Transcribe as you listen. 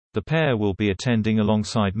The pair will be attending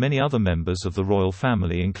alongside many other members of the royal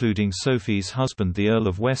family, including Sophie's husband the Earl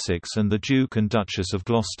of Wessex and the Duke and Duchess of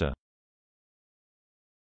Gloucester.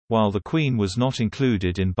 While the Queen was not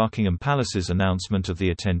included in Buckingham Palace's announcement of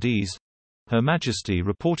the attendees, Her Majesty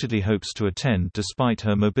reportedly hopes to attend despite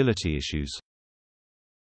her mobility issues.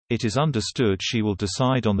 It is understood she will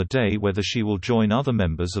decide on the day whether she will join other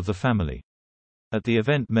members of the family. At the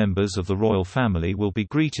event, members of the royal family will be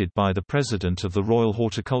greeted by the President of the Royal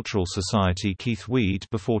Horticultural Society Keith Weed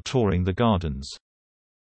before touring the gardens.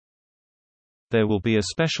 There will be a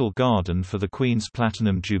special garden for the Queen's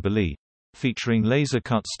Platinum Jubilee, featuring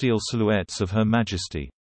laser-cut steel silhouettes of Her Majesty.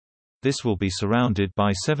 This will be surrounded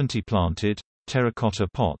by 70 planted, terracotta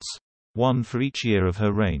pots, one for each year of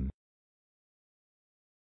her reign.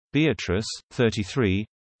 Beatrice, 33,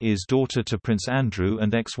 is daughter to Prince Andrew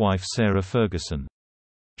and ex-wife Sarah Ferguson.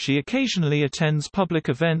 She occasionally attends public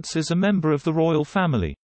events as a member of the royal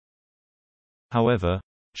family. However,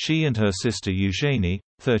 she and her sister Eugenie,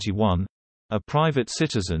 31, are private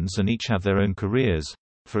citizens and each have their own careers.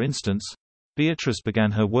 For instance, Beatrice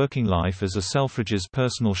began her working life as a Selfridges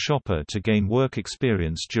personal shopper to gain work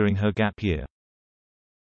experience during her gap year.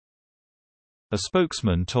 A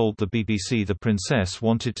spokesman told the BBC the princess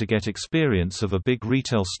wanted to get experience of a big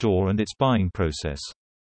retail store and its buying process.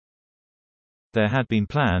 There had been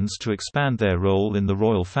plans to expand their role in the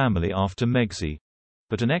royal family after Megxit,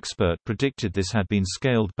 but an expert predicted this had been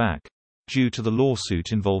scaled back, due to the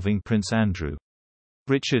lawsuit involving Prince Andrew.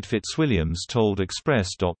 Richard Fitzwilliams told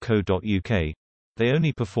Express.co.uk, "They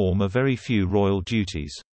only perform a very few royal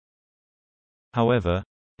duties." However,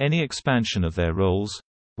 any expansion of their roles,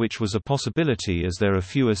 which was a possibility as there are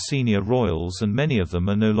fewer senior royals and many of them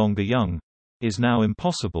are no longer young, is now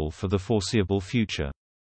impossible for the foreseeable future.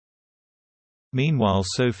 Meanwhile,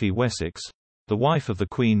 Sophie Wessex, the wife of the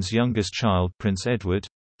Queen's youngest child Prince Edward,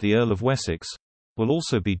 the Earl of Wessex, will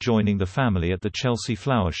also be joining the family at the Chelsea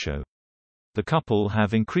Flower Show. The couple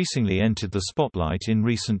have increasingly entered the spotlight in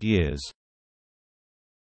recent years.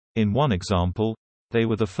 In one example, they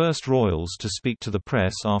were the first royals to speak to the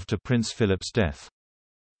press after Prince Philip's death.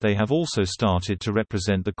 They have also started to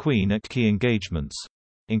represent the Queen at key engagements,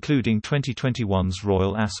 including 2021's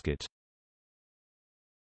Royal Ascot.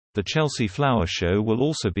 The Chelsea Flower Show will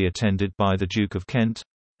also be attended by the Duke of Kent,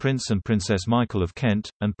 Prince and Princess Michael of Kent,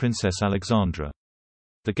 and Princess Alexandra.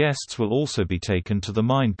 The guests will also be taken to the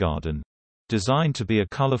Mind Garden, designed to be a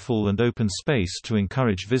colourful and open space to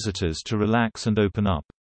encourage visitors to relax and open up.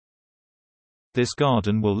 This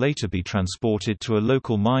garden will later be transported to a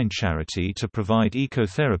local mind charity to provide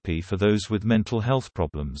ecotherapy for those with mental health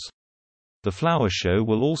problems. The flower show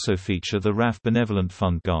will also feature the RAF Benevolent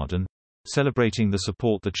Fund Garden, celebrating the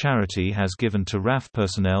support the charity has given to RAF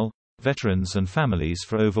personnel, veterans and families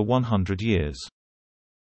for over 100 years.